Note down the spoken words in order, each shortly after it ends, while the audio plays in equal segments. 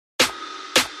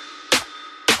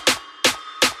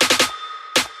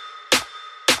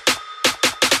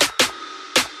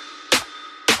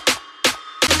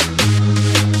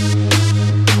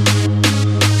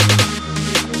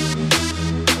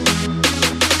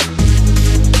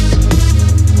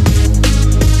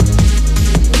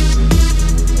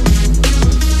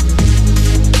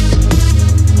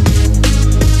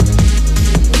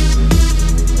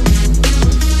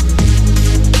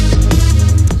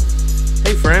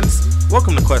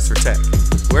Welcome to Quest for Tech,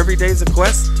 where every day is a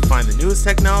quest to find the newest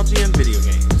technology in video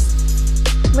games.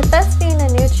 With us being a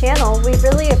new channel, we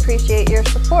really appreciate your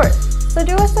support. So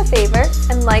do us a favor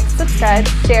and like, subscribe,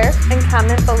 share, and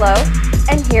comment below.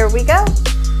 And here we go.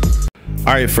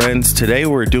 Alright friends, today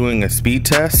we're doing a speed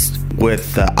test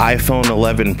with the iPhone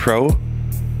 11 Pro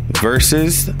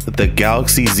versus the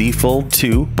Galaxy Z Fold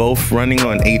 2, both running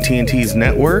on AT&T's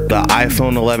network. The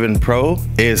iPhone 11 Pro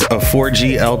is a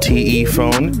 4G LTE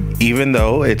phone, even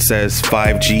though it says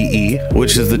 5GE,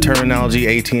 which is the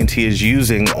terminology AT&T is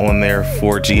using on their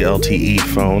 4G LTE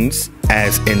phones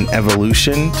as an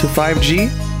evolution to 5G.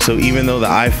 So even though the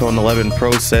iPhone 11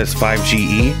 Pro says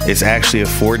 5GE, it's actually a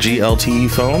 4G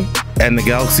LTE phone, and the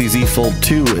Galaxy Z Fold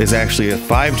 2 is actually a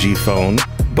 5G phone,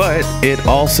 but it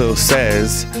also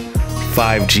says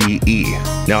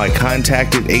 5GE. Now I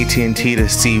contacted AT&T to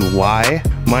see why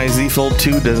my Z Fold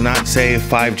 2 does not say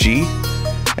 5G,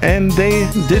 and they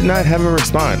did not have a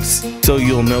response. So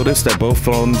you'll notice that both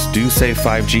phones do say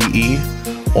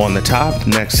 5GE on the top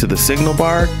next to the signal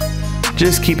bar.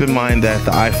 Just keep in mind that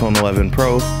the iPhone 11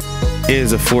 Pro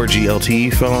is a 4G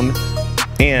LTE phone,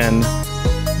 and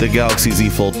the Galaxy Z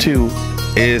Fold 2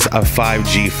 is a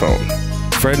 5G phone.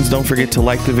 Friends, don't forget to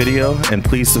like the video and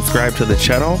please subscribe to the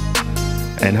channel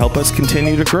and help us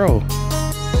continue to grow.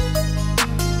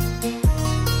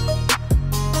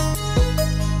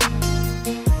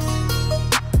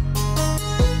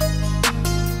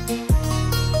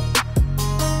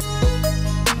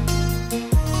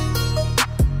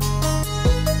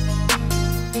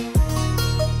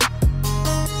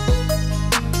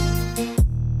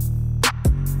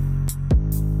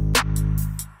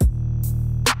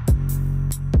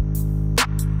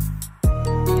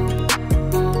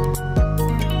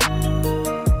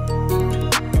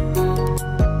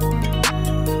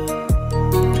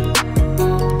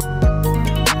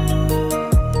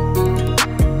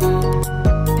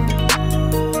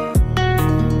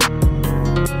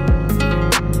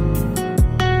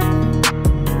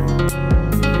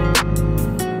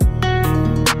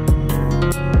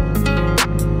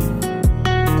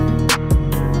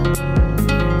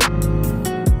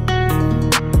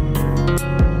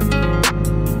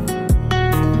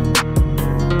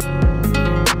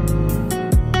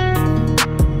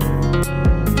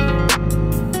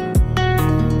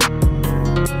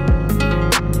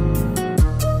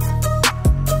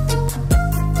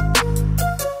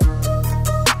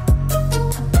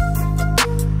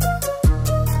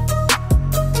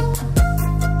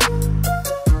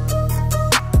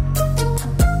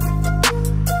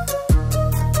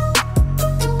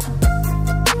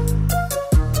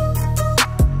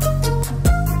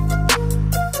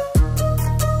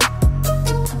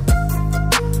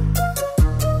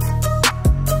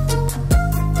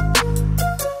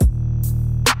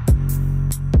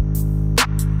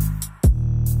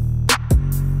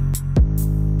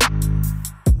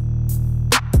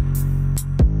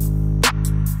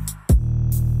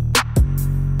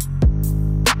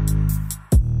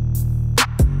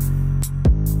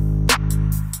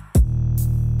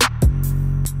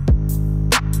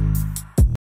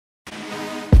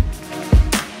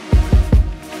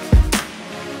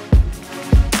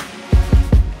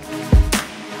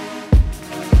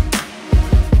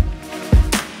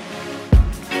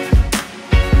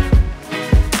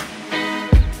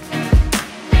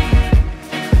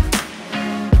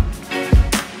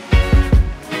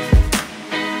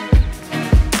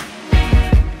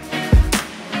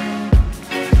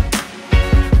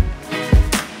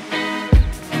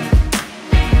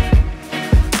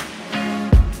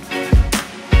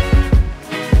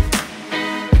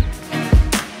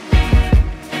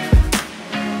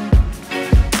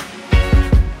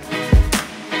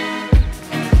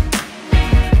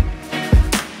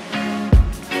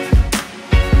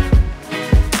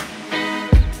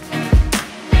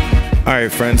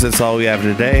 Alright friends, that's all we have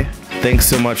today. Thanks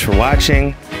so much for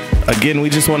watching. Again, we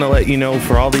just want to let you know,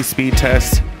 for all these speed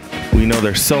tests, we know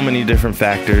there's so many different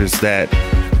factors that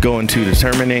go into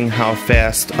determining how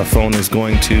fast a phone is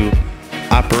going to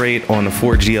operate on a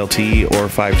 4G LTE or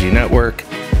 5G network.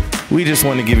 We just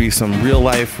want to give you some real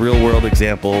life, real world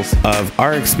examples of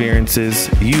our experiences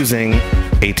using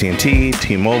AT&T,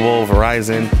 T-Mobile,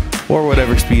 Verizon, or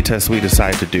whatever speed test we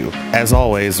decide to do. As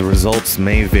always, the results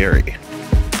may vary.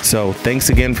 So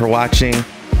thanks again for watching.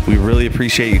 We really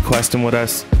appreciate you questing with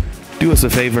us. Do us a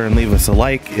favor and leave us a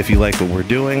like if you like what we're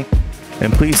doing.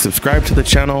 And please subscribe to the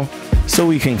channel so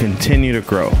we can continue to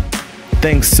grow.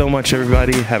 Thanks so much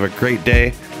everybody. Have a great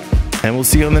day. And we'll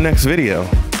see you on the next video.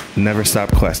 Never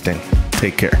stop questing.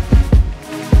 Take care.